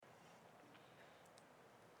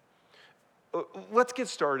let's get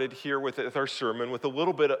started here with our sermon with a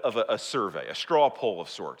little bit of a survey, a straw poll of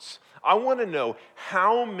sorts. I want to know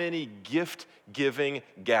how many gift-giving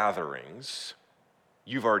gatherings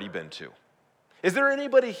you've already been to. Is there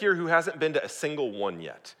anybody here who hasn't been to a single one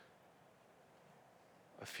yet?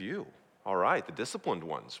 A few. All right, the disciplined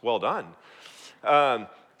ones. Well done. How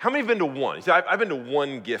many have been to one? See, I've been to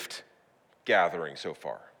one gift gathering so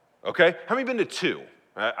far. Okay? How many have been to two?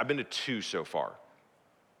 I've been to two so far.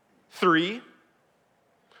 3?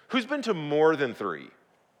 Who's been to more than 3?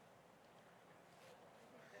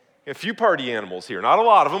 A few party animals here. Not a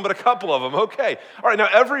lot of them, but a couple of them. Okay. All right, now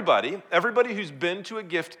everybody who's been to a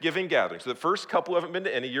gift-giving gathering, so the first couple haven't been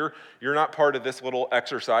to any, you're not part of this little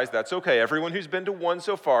exercise. That's okay. Everyone who's been to one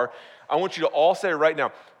so far, I want you to all say right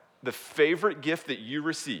now, the favorite gift that you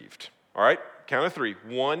received. All right? Count of 3.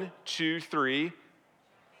 1, 2, 3.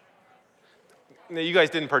 No, you guys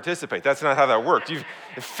didn't participate. That's not how that worked.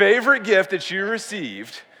 The favorite gift that you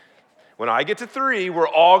received, when I get to 3, we're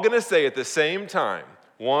all going to say at the same time.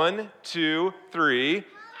 1, 2, 3.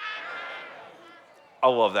 I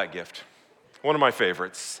love that gift. One of my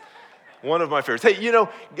favorites. Hey,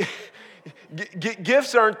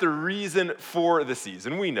 gifts aren't the reason for the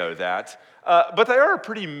season. We know that. But they are a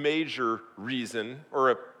pretty major reason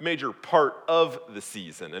or a major part of the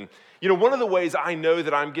season. And, one of the ways I know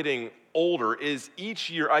that I'm getting older is each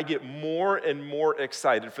year I get more and more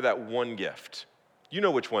excited for that one gift. You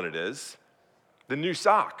know which one it is. The new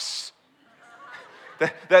socks.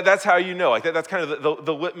 That's how you know. Like that's kind of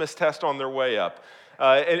the litmus test on their way up.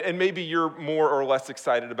 And maybe you're more or less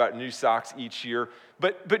excited about new socks each year.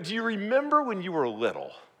 But do you remember when you were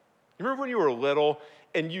little? You remember when you were little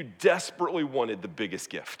and you desperately wanted the biggest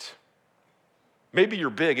gift? Maybe you're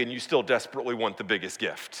big and you still desperately want the biggest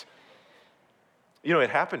gift.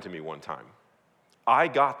 It happened to me one time. I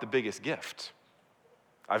got the biggest gift.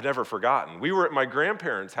 I've never forgotten. We were at my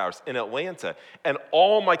grandparents' house in Atlanta, and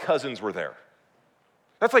all my cousins were there.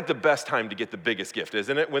 That's like the best time to get the biggest gift,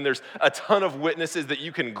 isn't it? When there's a ton of witnesses that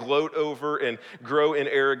you can gloat over and grow in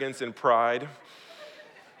arrogance and pride.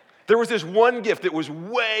 There was this one gift that was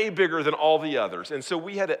way bigger than all the others. And so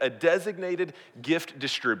we had a designated gift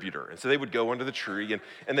distributor. And so they would go under the tree,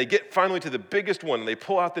 and they get finally to the biggest one, and they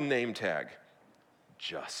pull out the name tag.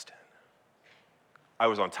 Justin. I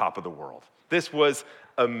was on top of the world. This was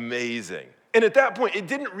amazing. And at that point, it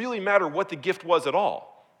didn't really matter what the gift was at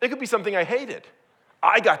all. It could be something I hated.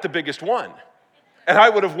 I got the biggest one. And I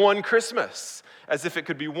would have won Christmas, as if it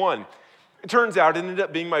could be won. It turns out it ended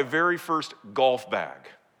up being my very first golf bag.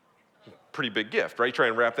 Pretty big gift, right? Try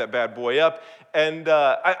and wrap that bad boy up. And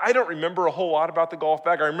I don't remember a whole lot about the golf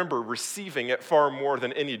bag. I remember receiving it far more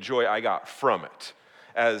than any joy I got from it,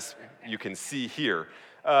 as you can see here.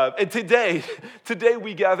 And today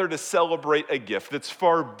we gather to celebrate a gift that's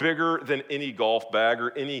far bigger than any golf bag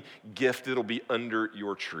or any gift that'll be under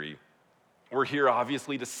your tree. We're here,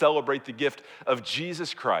 obviously, to celebrate the gift of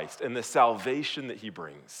Jesus Christ and the salvation that he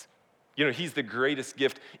brings. He's the greatest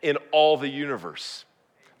gift in all the universe.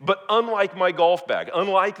 But unlike my golf bag,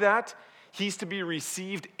 unlike that, he's to be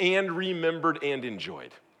received and remembered and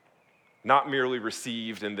enjoyed. Not merely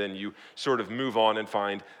received and then you sort of move on and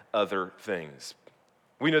find other things.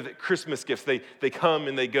 We know that Christmas gifts, they come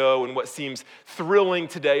and they go, and what seems thrilling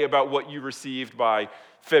today about what you received by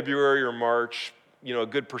February or March, a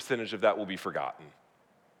good percentage of that will be forgotten.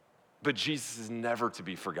 But Jesus is never to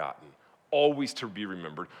be forgotten, always to be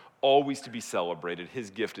remembered, always to be celebrated. His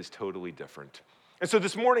gift is totally different. And so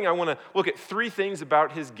this morning I want to look at 3 things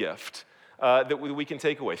about his gift that we can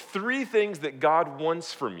take away. 3 things that God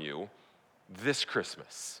wants from you this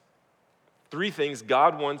Christmas. 3 things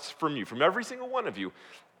God wants from you, from every single one of you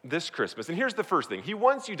this Christmas. And here's the first thing. He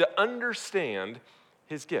wants you to understand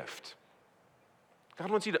his gift.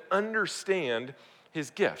 God wants you to understand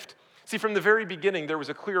his gift. See, from the very beginning, there was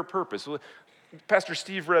a clear purpose. Pastor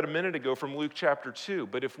Steve read a minute ago from Luke chapter 2,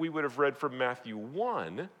 but if we would have read from Matthew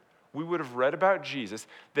 1, we would have read about Jesus,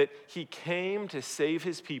 that he came to save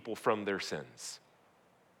his people from their sins.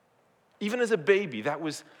 Even as a baby, that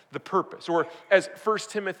was the purpose. Or as 1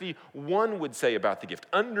 Timothy 1 would say about the gift,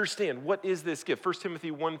 understand what is this gift. 1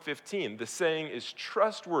 Timothy 1:15, the saying is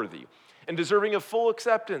trustworthy and deserving of full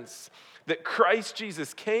acceptance, that Christ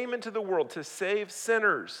Jesus came into the world to save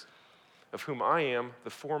sinners, of whom I am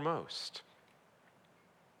the foremost.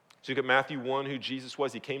 So you look at Matthew 1, who Jesus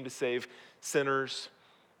was. He came to save sinners.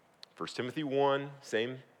 1 Timothy 1,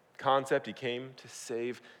 same concept. He came to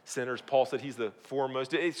save sinners. Paul said he's the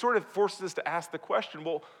foremost. It sort of forces us to ask the question,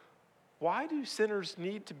 well, why do sinners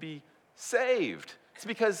need to be saved? It's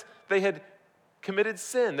because they had committed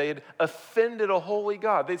sin. They had offended a holy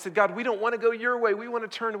God. They said, God, we don't want to go your way. We want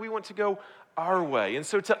to turn, we want to go our way. And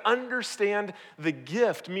so to understand the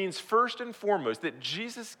gift means first and foremost that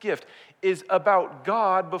Jesus' gift is about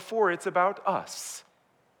God before it's about us.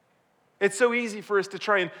 It's so easy for us to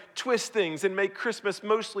try and twist things and make Christmas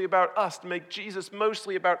mostly about us, to make Jesus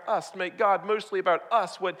mostly about us, to make God mostly about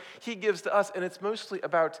us, what he gives to us, and it's mostly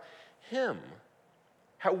about him.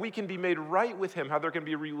 How we can be made right with him, how there can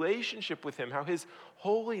be a relationship with him, how his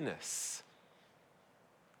holiness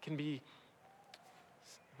can be,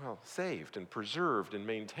 saved and preserved and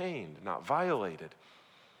maintained, not violated.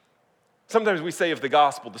 Sometimes we say of the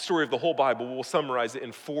gospel, the story of the whole Bible, we'll summarize it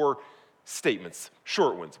in 4 statements,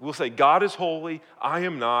 short ones. We'll say, God is holy, I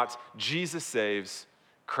am not, Jesus saves,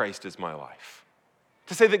 Christ is my life.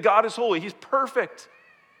 To say that God is holy, he's perfect.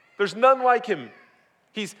 There's none like him.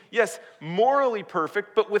 He's, yes, morally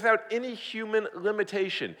perfect, but without any human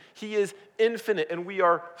limitation. He is infinite and we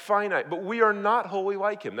are finite, but we are not holy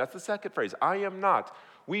like him. That's the second phrase, I am not.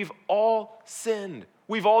 We've all sinned.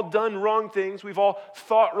 We've all done wrong things. We've all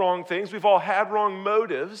thought wrong things. We've all had wrong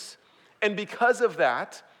motives. And because of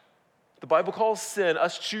that, the Bible calls sin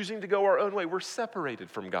us choosing to go our own way. We're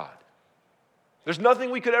separated from God. There's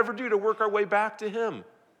nothing we could ever do to work our way back to him.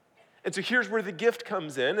 And so here's where the gift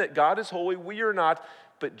comes in, that God is holy, we are not,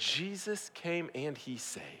 but Jesus came and he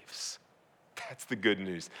saves. That's the good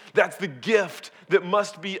news. That's the gift that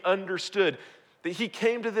must be understood, that he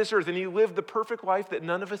came to this earth and he lived the perfect life that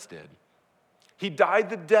none of us did. He died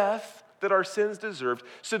the death that our sins deserved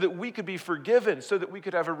so that we could be forgiven, so that we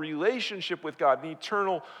could have a relationship with God, an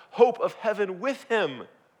eternal hope of heaven with him.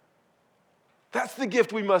 That's the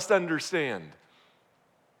gift we must understand.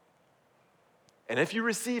 And if you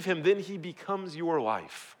receive him, then he becomes your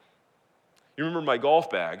life. You remember my golf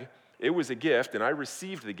bag? It was a gift, and I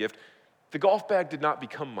received the gift. The golf bag did not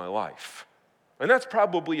become my life. And that's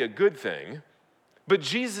probably a good thing, but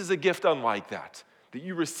Jesus is a gift unlike that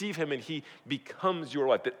you receive him and he becomes your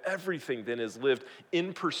life, that everything then is lived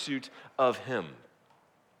in pursuit of him.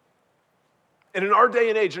 And in our day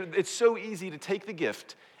and age, it's so easy to take the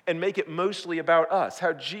gift and make it mostly about us,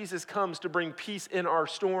 how Jesus comes to bring peace in our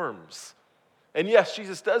storms. And yes,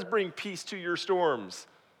 Jesus does bring peace to your storms,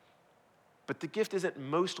 but the gift isn't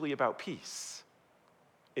mostly about peace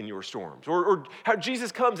in your storms. Or how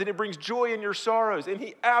Jesus comes and it brings joy in your sorrows, and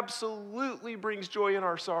he absolutely brings joy in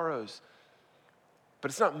our sorrows. But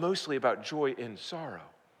it's not mostly about joy in sorrow.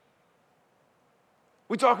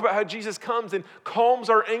 We talk about how Jesus comes and calms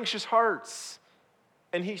our anxious hearts.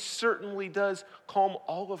 And he certainly does calm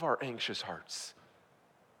all of our anxious hearts.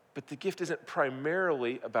 But the gift isn't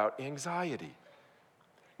primarily about anxiety.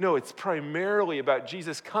 No, it's primarily about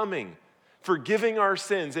Jesus coming, forgiving our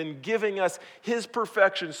sins, and giving us his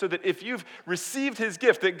perfection, so that if you've received his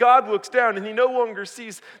gift, that God looks down and he no longer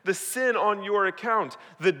sees the sin on your account,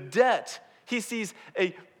 the debt. He sees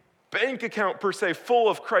a bank account, per se, full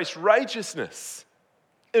of Christ's righteousness,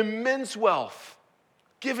 immense wealth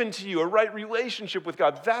given to you, a right relationship with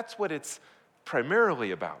God. That's what it's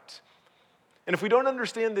primarily about. And if we don't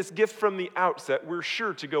understand this gift from the outset, we're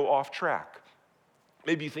sure to go off track.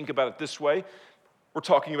 Maybe you think about it this way. We're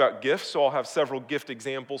talking about gifts, so I'll have several gift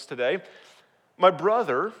examples today. My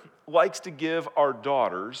brother likes to give our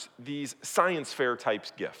daughters these science fair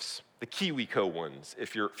types gifts. The KiwiCo ones,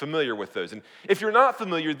 if you're familiar with those. And if you're not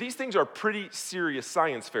familiar, these things are pretty serious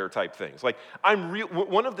science fair type things. Like,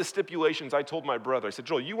 one of the stipulations I told my brother, I said,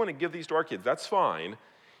 Joel, you want to give these to our kids, that's fine.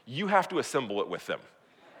 You have to assemble it with them.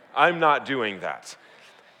 I'm not doing that.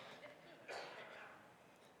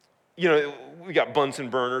 You know, we got Bunsen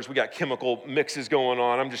burners, we got chemical mixes going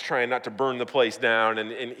on. I'm just trying not to burn the place down.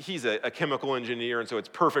 And he's a chemical engineer, and so it's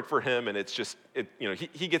perfect for him. And it's just,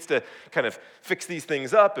 he gets to kind of fix these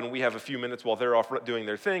things up, and we have a few minutes while they're off doing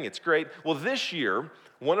their thing. It's great. Well, this year,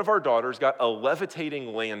 one of our daughters got a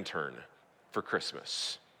levitating lantern for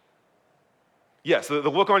Christmas. Yes, the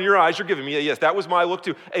look on your eyes you're giving me, yes, that was my look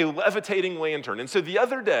too, a levitating lantern. And so the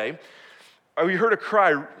other day, we heard a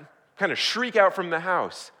cry, kind of shriek out from the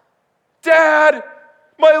house. Dad,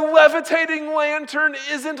 my levitating lantern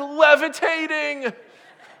isn't levitating.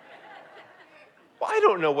 Well, I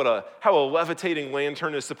don't know how a levitating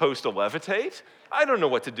lantern is supposed to levitate. I don't know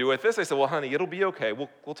what to do with this. I said, well, honey, it'll be okay.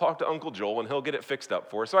 We'll talk to Uncle Joel, and he'll get it fixed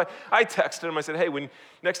up for us. So I texted him. I said, hey, when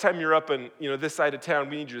next time you're up in this side of town,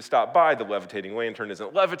 we need you to stop by. The levitating lantern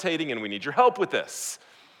isn't levitating, and we need your help with this.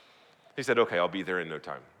 He said, okay, I'll be there in no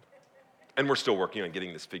time. And we're still working on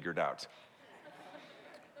getting this figured out.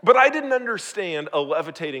 But I didn't understand a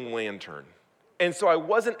levitating lantern, and so I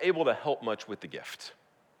wasn't able to help much with the gift.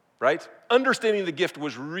 right? Understanding the gift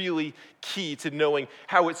was really key to knowing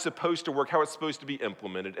how it's supposed to work, how it's supposed to be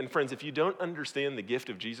implemented. And friends, if you don't understand the gift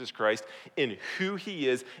of Jesus Christ in who he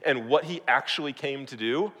is and what he actually came to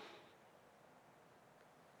do,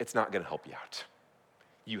 it's not going to help you out.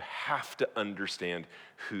 You have to understand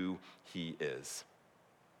who he is.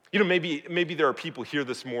 You know, maybe there are people here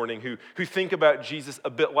this morning who think about Jesus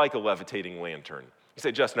a bit like a levitating lantern. You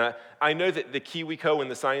say, Justin, I know that the KiwiCo and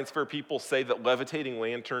the science fair people say that levitating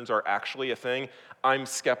lanterns are actually a thing. I'm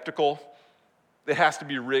skeptical. It has to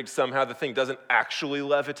be rigged somehow. The thing doesn't actually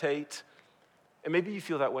levitate. And maybe you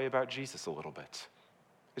feel that way about Jesus a little bit.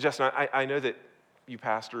 Justin, I know that you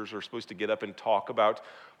pastors are supposed to get up and talk about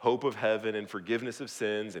hope of heaven and forgiveness of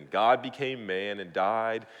sins, and God became man and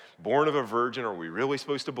died, born of a virgin. Are we really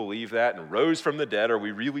supposed to believe that? And rose from the dead. Are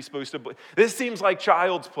we really supposed to believe? This seems like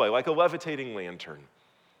child's play, like a levitating lantern.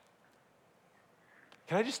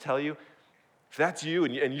 Can I just tell you, if that's you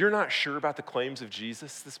and you're not sure about the claims of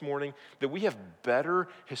Jesus this morning, that we have better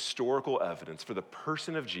historical evidence for the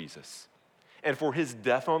person of Jesus and for his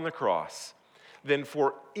death on the cross than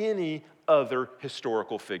for any other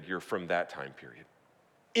historical figure from that time period.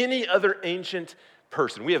 Any other ancient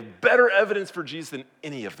person. We have better evidence for Jesus than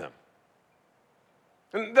any of them.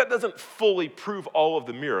 And that doesn't fully prove all of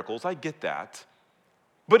the miracles, I get that.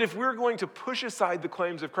 But if we're going to push aside the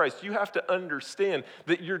claims of Christ, you have to understand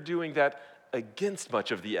that you're doing that against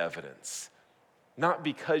much of the evidence. Not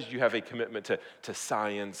because you have a commitment to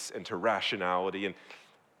science and to rationality. And,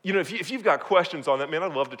 you know, if you've got questions on that, man,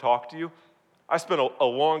 I'd love to talk to you. I spent a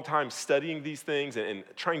long time studying these things and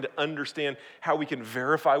trying to understand how we can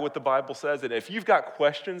verify what the Bible says. And if you've got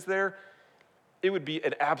questions there, it would be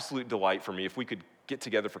an absolute delight for me if we could get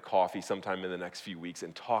together for coffee sometime in the next few weeks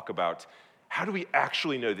and talk about how do we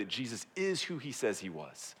actually know that Jesus is who he says he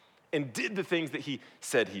was and did the things that he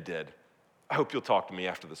said he did. I hope you'll talk to me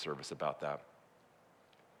after the service about that.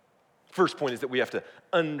 First point is that we have to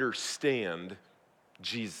understand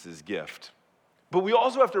Jesus' gift. But we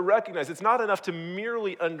also have to recognize it's not enough to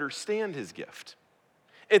merely understand his gift.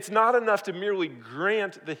 It's not enough to merely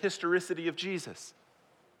grant the historicity of Jesus.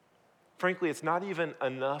 Frankly, it's not even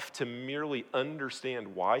enough to merely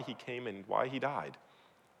understand why he came and why he died.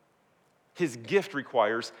 His gift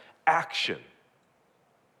requires action.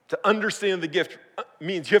 To understand the gift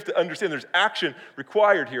means you have to understand there's action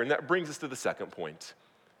required here, and that brings us to the second point.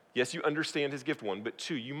 Yes, you understand his gift, one, but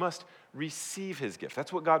two, you must receive his gift.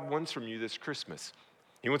 That's what God wants from you this Christmas.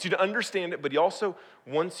 He wants you to understand it, but he also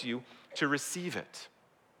wants you to receive it.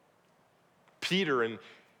 Peter, in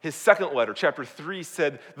his second letter, chapter 3,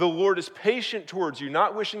 said, "The Lord is patient towards you,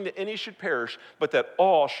 not wishing that any should perish, but that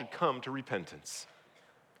all should come to repentance."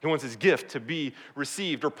 He wants his gift to be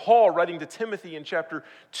received. Or Paul, writing to Timothy in chapter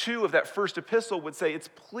 2 of that first epistle, would say, it's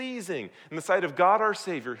pleasing in the sight of God our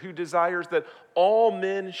Savior, who desires that all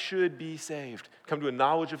men should be saved, come to a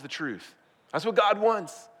knowledge of the truth. That's what God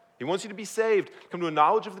wants. He wants you to be saved, come to a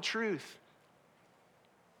knowledge of the truth.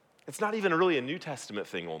 It's not even really a New Testament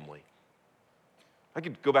thing only. I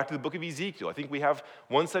could go back to the book of Ezekiel. I think we have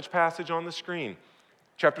one such passage on the screen.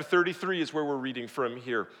 Chapter 33 is where we're reading from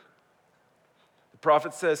here. The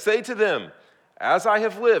prophet says, "Say to them, as I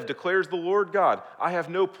have lived, declares the Lord God, I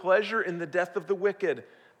have no pleasure in the death of the wicked,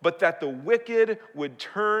 but that the wicked would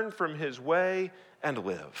turn from his way and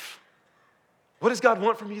live." What does God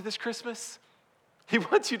want from you this Christmas? He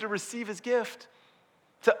wants you to receive his gift,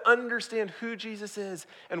 to understand who Jesus is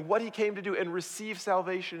and what he came to do and receive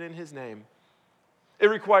salvation in his name. It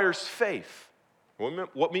requires faith,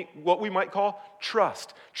 what we might call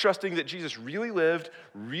trust, trusting that Jesus really lived,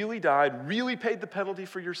 really died, really paid the penalty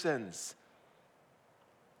for your sins.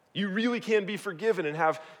 You really can be forgiven and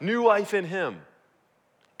have new life in him.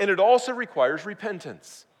 And it also requires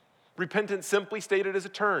repentance. Repentance simply stated as a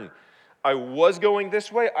turn. I was going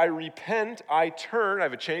this way, I repent, I turn, I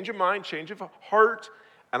have a change of mind, change of heart,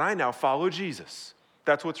 and I now follow Jesus.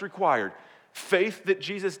 That's what's required. Faith that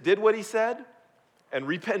Jesus did what he said, and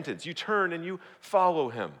repentance. You turn and you follow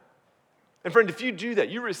him. And friend, if you do that,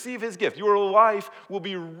 you receive his gift, your life will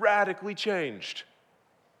be radically changed.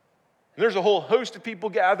 And there's a whole host of people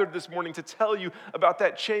gathered this morning to tell you about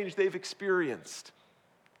that change they've experienced.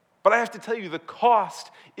 But I have to tell you, the cost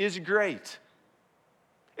is great.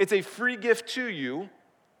 It's a free gift to you,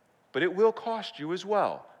 but it will cost you as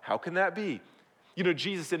well. How can that be? You know,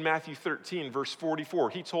 Jesus in Matthew 13, verse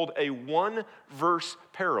 44, he told a one-verse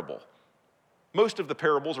parable. Most of the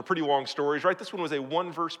parables are pretty long stories, right? This one was a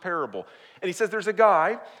one-verse parable. And he says there's a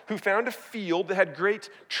guy who found a field that had great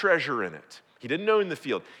treasure in it. He didn't own the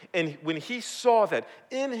field. And when he saw that,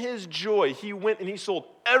 in his joy, he went and he sold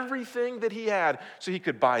everything that he had so he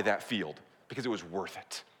could buy that field because it was worth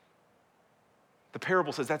it. The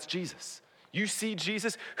parable says that's Jesus. You see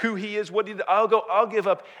Jesus, who he is, what he did. I'll give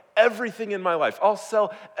up everything in my life. I'll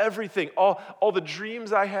sell everything, all the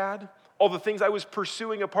dreams I had, all the things I was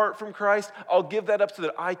pursuing apart from Christ. I'll give that up so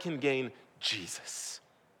that I can gain Jesus,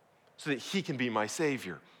 so that he can be my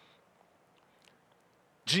Savior.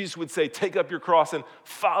 Jesus would say, take up your cross and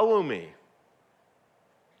follow me.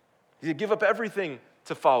 He said, give up everything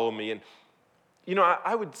to follow me. And,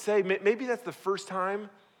 I would say maybe that's the first time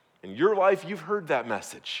in your life you've heard that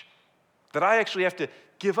message, that I actually have to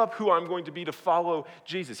give up who I'm going to be to follow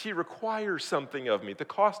Jesus. He requires something of me. The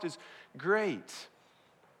cost is great.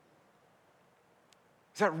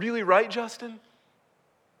 Is that really right, Justin?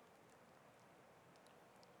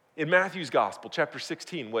 In Matthew's gospel, chapter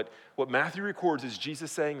 16, what Matthew records is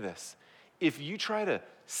Jesus saying this: if you try to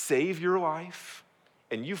save your life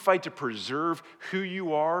and you fight to preserve who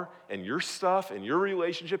you are and your stuff and your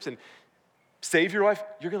relationships and save your life,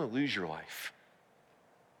 you're going to lose your life.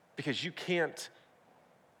 Because you can't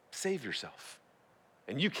save yourself.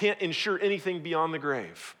 And you can't ensure anything beyond the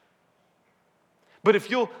grave. But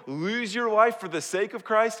if you'll lose your life for the sake of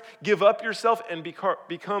Christ, give up yourself and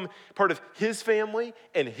become part of his family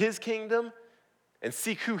and his kingdom and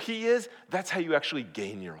seek who he is, that's how you actually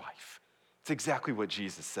gain your life. It's exactly what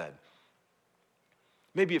Jesus said.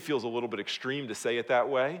 Maybe it feels a little bit extreme to say it that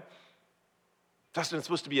way. Justin, it's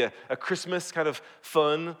supposed to be a Christmas kind of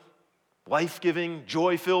fun, life-giving,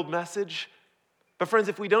 joy-filled message. But friends,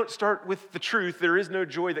 if we don't start with the truth, there is no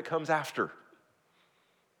joy that comes after.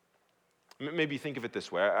 Maybe think of it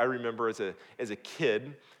this way. I remember as a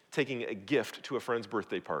kid taking a gift to a friend's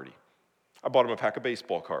birthday party. I bought him a pack of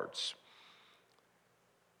baseball cards.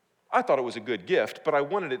 I thought it was a good gift, but I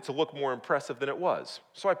wanted it to look more impressive than it was.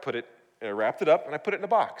 So I wrapped it up, and I put it in a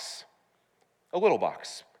box, a little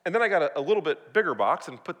box. And then I got a little bit bigger box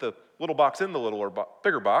and put the little box in the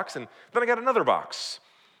bigger box, and then I got another box,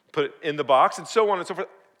 put it in the box, and so on and so forth.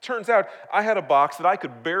 Turns out I had a box that I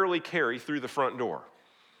could barely carry through the front door.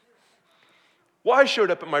 Well, I showed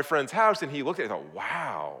up at my friend's house, and he looked at it and thought,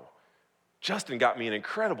 wow, Justin got me an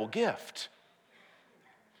incredible gift.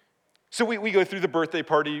 So we go through the birthday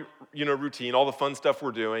party, routine, all the fun stuff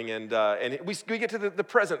we're doing, and we get to the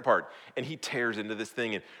present part, and he tears into this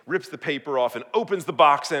thing and rips the paper off and opens the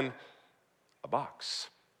box, and a box.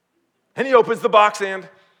 And he opens the box and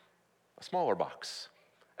a smaller box,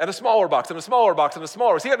 and a smaller box, and a smaller box, and a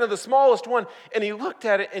smaller box. He got into the smallest one, and he looked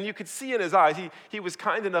at it, and you could see in his eyes, he was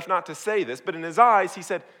kind enough not to say this, but in his eyes, he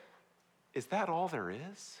said, is that all there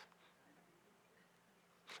is?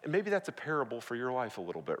 And maybe that's a parable for your life a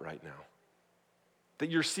little bit right now. That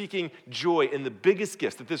you're seeking joy in the biggest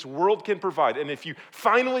gifts that this world can provide. And if you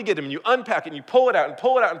finally get them and you unpack it and you pull it out and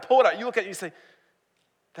pull it out and pull it out, you look at it and you say,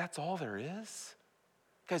 that's all there is?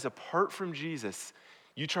 Guys, apart from Jesus,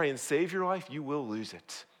 you try and save your life, you will lose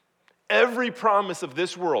it. Every promise of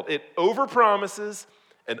this world, it overpromises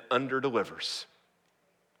and underdelivers.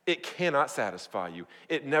 It cannot satisfy you.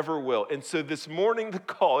 It never will. And so this morning, the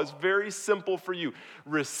call is very simple for you.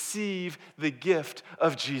 Receive the gift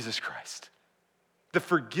of Jesus Christ, the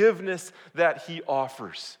forgiveness that he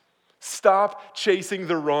offers. Stop chasing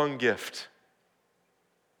the wrong gift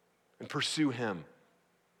and pursue him.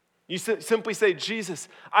 You simply say, Jesus,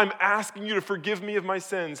 I'm asking you to forgive me of my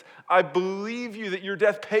sins. I believe you that your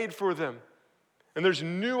death paid for them. And there's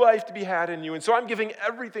new life to be had in you. And so I'm giving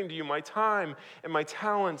everything to you, my time and my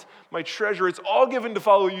talent, my treasure. It's all given to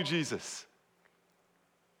follow you, Jesus.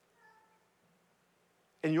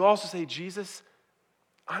 And you also say, Jesus,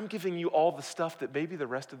 I'm giving you all the stuff that maybe the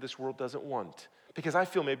rest of this world doesn't want. Because I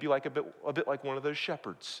feel maybe like a bit like one of those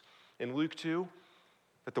shepherds in Luke 2,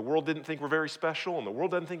 that the world didn't think we're very special, and the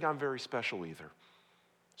world doesn't think I'm very special either.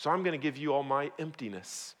 So I'm going to give you all my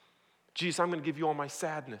emptiness. Jesus, I'm going to give you all my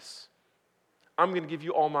sadness. I'm going to give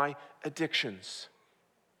you all my addictions,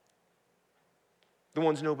 the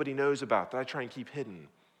ones nobody knows about that I try and keep hidden.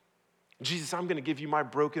 Jesus, I'm going to give you my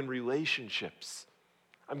broken relationships.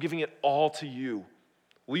 I'm giving it all to you.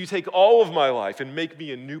 Will you take all of my life and make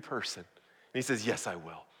me a new person? And he says, yes, I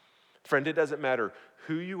will. Friend, it doesn't matter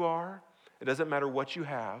who you are. It doesn't matter what you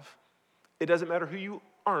have. It doesn't matter who you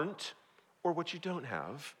aren't or what you don't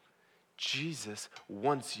have. Jesus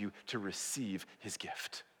wants you to receive his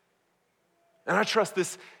gift. And I trust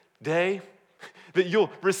this day that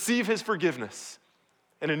you'll receive his forgiveness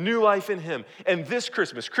and a new life in him. And this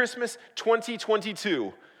Christmas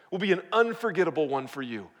 2022, will be an unforgettable one for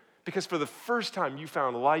you, because for the first time you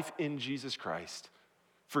found life in Jesus Christ,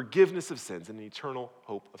 forgiveness of sins, and an eternal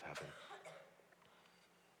hope of heaven.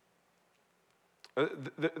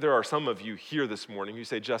 There are some of you here this morning who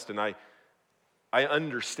say, Justin, I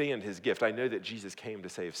understand his gift. I know that Jesus came to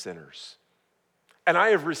save sinners. and I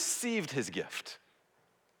have received his gift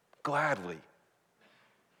gladly.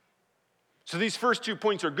 So these first 2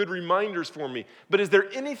 points are good reminders for me. But is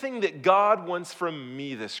there anything that God wants from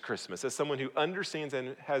me this Christmas as someone who understands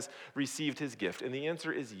and has received his gift? And the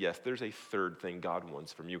answer is yes. There's a third thing God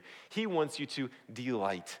wants from you. He wants you to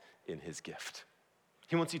delight in his gift.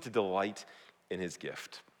 He wants you to delight in his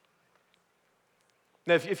gift.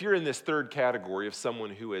 Now, if you're in this third category of someone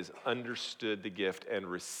who has understood the gift and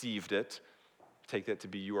received it, take that to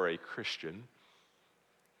be you are a Christian.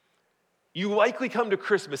 You likely come to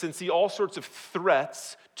Christmas and see all sorts of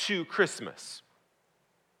threats to Christmas.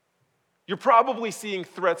 You're probably seeing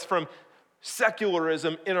threats from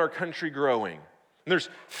secularism in our country growing. And there's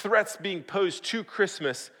threats being posed to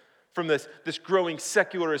Christmas from this growing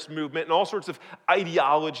secularist movement and all sorts of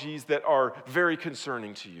ideologies that are very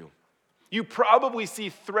concerning to you. You probably see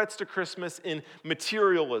threats to Christmas in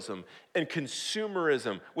materialism and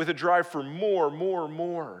consumerism with a drive for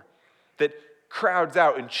more that crowds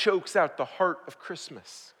out and chokes out the heart of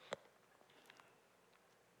Christmas.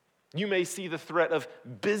 You may see the threat of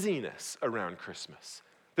busyness around Christmas.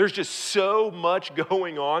 There's just so much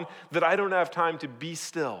going on that I don't have time to be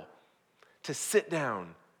still, to sit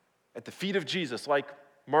down at the feet of Jesus like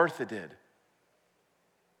Martha did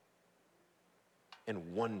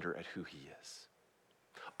and wonder at who he is.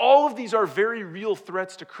 All of these are very real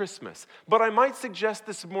threats to Christmas, but I might suggest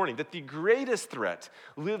this morning that the greatest threat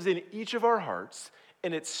lives in each of our hearts,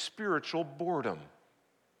 and it's spiritual boredom.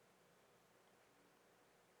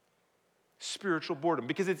 Spiritual boredom,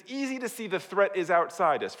 because it's easy to see the threat is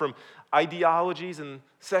outside us from ideologies and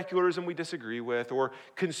secularism we disagree with, or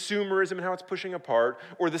consumerism and how it's pushing apart,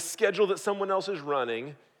 or the schedule that someone else is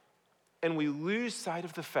running, and we lose sight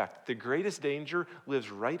of the fact that the greatest danger lives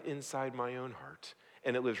right inside my own heart.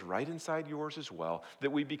 And it lives right inside yours as well,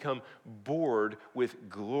 that we become bored with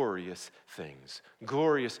glorious things,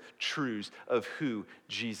 glorious truths of who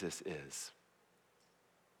Jesus is.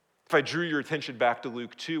 If I drew your attention back to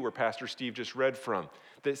Luke 2, where Pastor Steve just read from,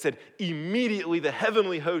 that said, immediately the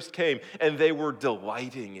heavenly host came and they were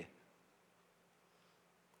delighting.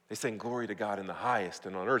 They sang glory to God in the highest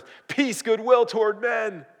and on earth, peace, goodwill toward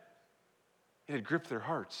men. It had gripped their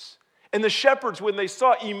hearts. And the shepherds, when they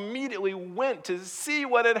saw, immediately went to see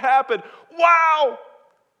what had happened. Wow!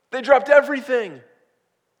 They dropped everything.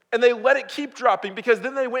 And they let it keep dropping because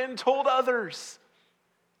then they went and told others.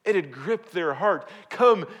 It had gripped their heart.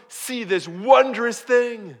 Come see this wondrous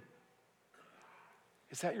thing.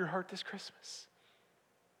 Is that your heart this Christmas?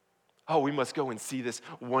 Oh, we must go and see this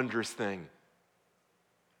wondrous thing.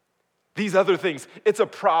 These other things, it's a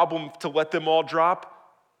problem to let them all drop.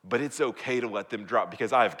 But it's okay to let them drop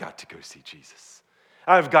because I've got to go see Jesus.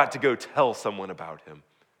 I've got to go tell someone about him.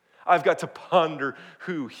 I've got to ponder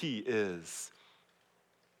who he is.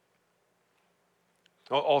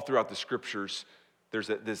 All throughout the scriptures, there's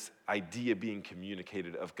this idea being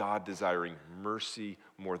communicated of God desiring mercy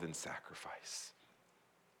more than sacrifice.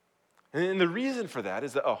 And the reason for that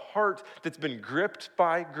is that a heart that's been gripped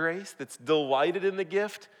by grace, that's delighted in the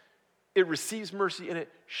gift, it receives mercy and it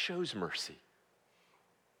shows mercy.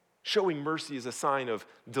 Showing mercy is a sign of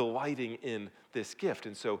delighting in this gift.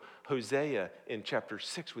 And so Hosea in chapter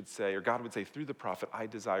 6 would say, or God would say through the prophet, I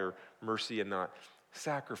desire mercy and not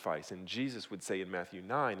sacrifice. And Jesus would say in Matthew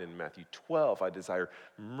 9 and Matthew 12, I desire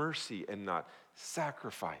mercy and not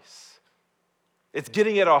sacrifice. It's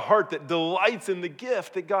getting at a heart that delights in the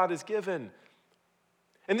gift that God has given.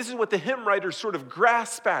 And this is what the hymn writers sort of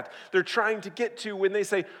grasp at. They're trying to get to when they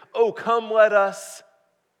say, oh, come let us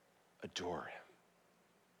adore him.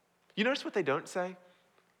 You notice what they don't say?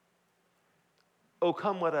 Oh,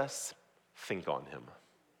 come let us think on him.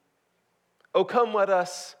 Oh, come let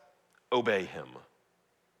us obey him.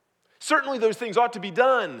 Certainly those things ought to be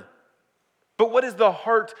done. But what is the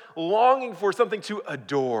heart longing for? Something to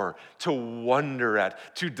adore, to wonder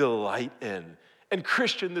at, to delight in. And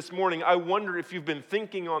Christian, this morning, I wonder if you've been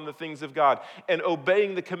thinking on the things of God and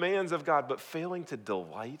obeying the commands of God, but failing to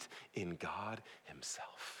delight in God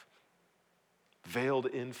himself. Veiled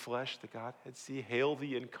in flesh, the Godhead see. Hail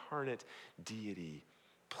the incarnate deity.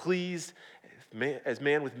 Pleased as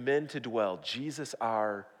man with men to dwell. Jesus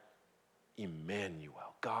our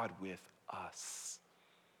Emmanuel, God with us.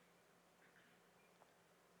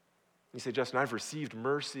 You say, Justin, I've received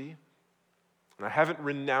mercy. And I haven't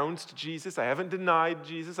renounced Jesus. I haven't denied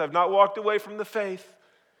Jesus. I've not walked away from the faith.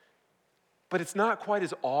 But it's not quite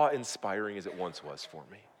as awe-inspiring as it once was for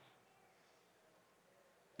me.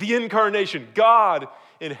 The incarnation, God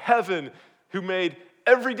in heaven who made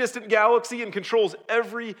every distant galaxy and controls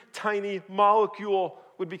every tiny molecule,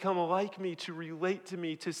 would become like me, to relate to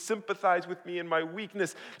me, to sympathize with me in my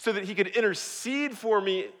weakness, so that he could intercede for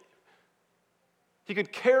me. He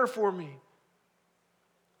could care for me.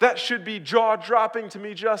 That should be jaw-dropping to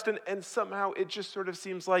me, Justin, and somehow it just sort of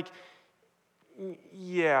seems like,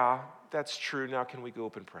 yeah, that's true. Now can we go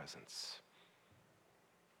open presents?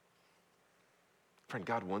 Friend,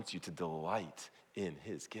 God wants you to delight in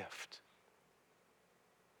his gift.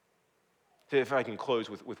 If I can close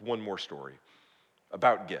with one more story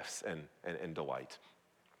about gifts and delight.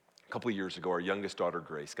 A couple of years ago, our youngest daughter,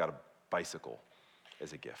 Grace, got a bicycle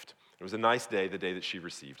as a gift. It was a nice day, the day that she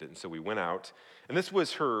received it, and so we went out, and this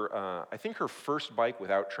was her, I think her first bike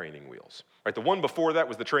without training wheels. Right, the one before that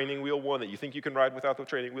was the training wheel one that you think you can ride without the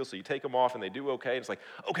training wheels, so you take them off and they do okay, and it's like,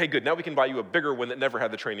 okay, good, now we can buy you a bigger one that never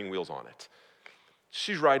had the training wheels on it.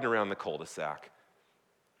 She's riding around the cul-de-sac,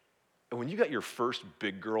 and when you got your first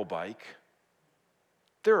big girl bike,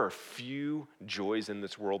 there are few joys in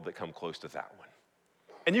this world that come close to that one.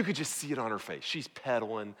 And you could just see it on her face. She's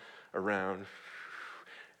pedaling around,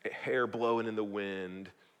 hair blowing in the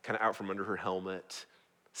wind, kind of out from under her helmet,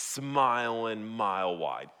 smiling mile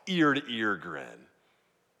wide, ear to ear grin.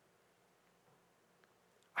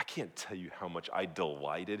 I can't tell you how much I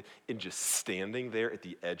delighted in just standing there at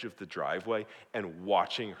the edge of the driveway and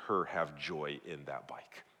watching her have joy in that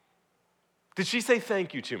bike. Did she say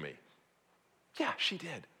thank you to me? Yeah, she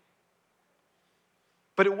did.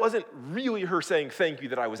 But it wasn't really her saying thank you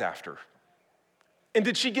that I was after. And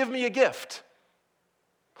did she give me a gift?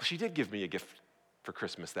 Well, she did give me a gift for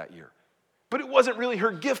Christmas that year. But it wasn't really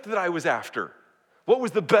her gift that I was after. What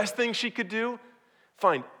was the best thing she could do?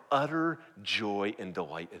 Find utter joy and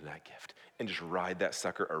delight in that gift and just ride that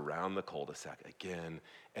sucker around the cul-de-sac again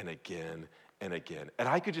and again and again. And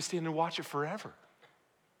I could just stand and watch it forever.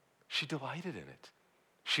 She delighted in it.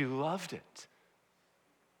 She loved it.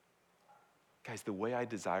 Guys, the way I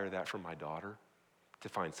desire that for my daughter, to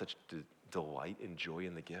find such delight and joy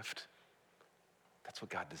in the gift, that's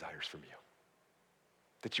what God desires from you.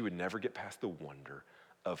 That you would never get past the wonder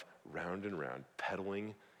of round and round,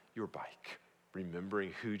 pedaling your bike,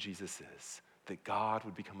 remembering who Jesus is, that God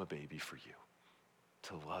would become a baby for you,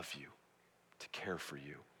 to love you, to care for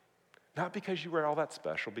you. Not because you were all that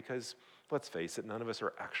special, because, let's face it, none of us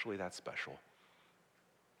are actually that special.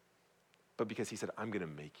 But because he said, I'm going to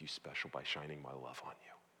make you special by shining my love on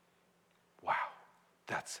you. Wow,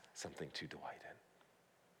 that's something to delight in.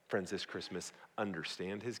 Friends, this Christmas,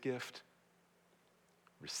 understand his gift,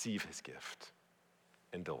 receive his gift,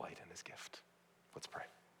 and delight in his gift. Let's pray.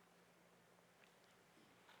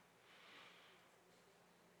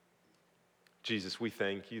 Jesus, we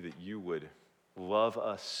thank you that you would love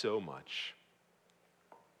us so much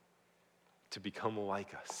to become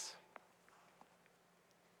like us,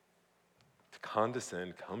 to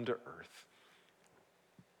condescend, come to earth,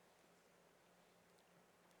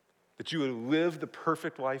 that you would live the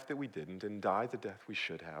perfect life that we didn't and die the death we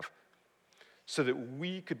should have, so that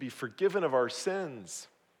we could be forgiven of our sins,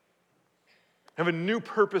 have a new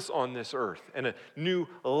purpose on this earth, and a new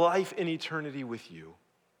life in eternity with you.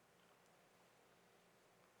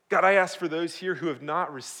 God, I ask for those here who have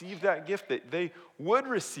not received that gift that they would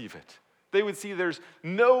receive it. They would see there's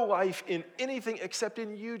no life in anything except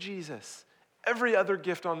in you, Jesus. Every other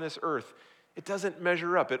gift on this earth, it doesn't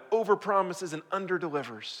measure up. It overpromises and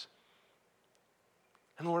underdelivers.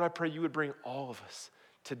 And Lord, I pray you would bring all of us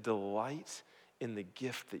to delight in the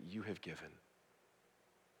gift that you have given.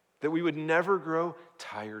 That we would never grow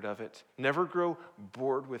tired of it, never grow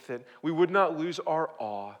bored with it. We would not lose our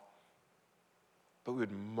awe, but we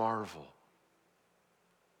would marvel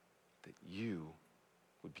that you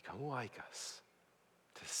would become like us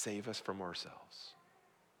to save us from ourselves.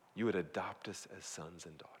 You would adopt us as sons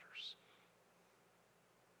and daughters.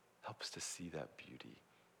 Help us to see that beauty.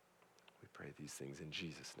 We pray these things in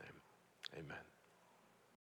Jesus' name. Amen.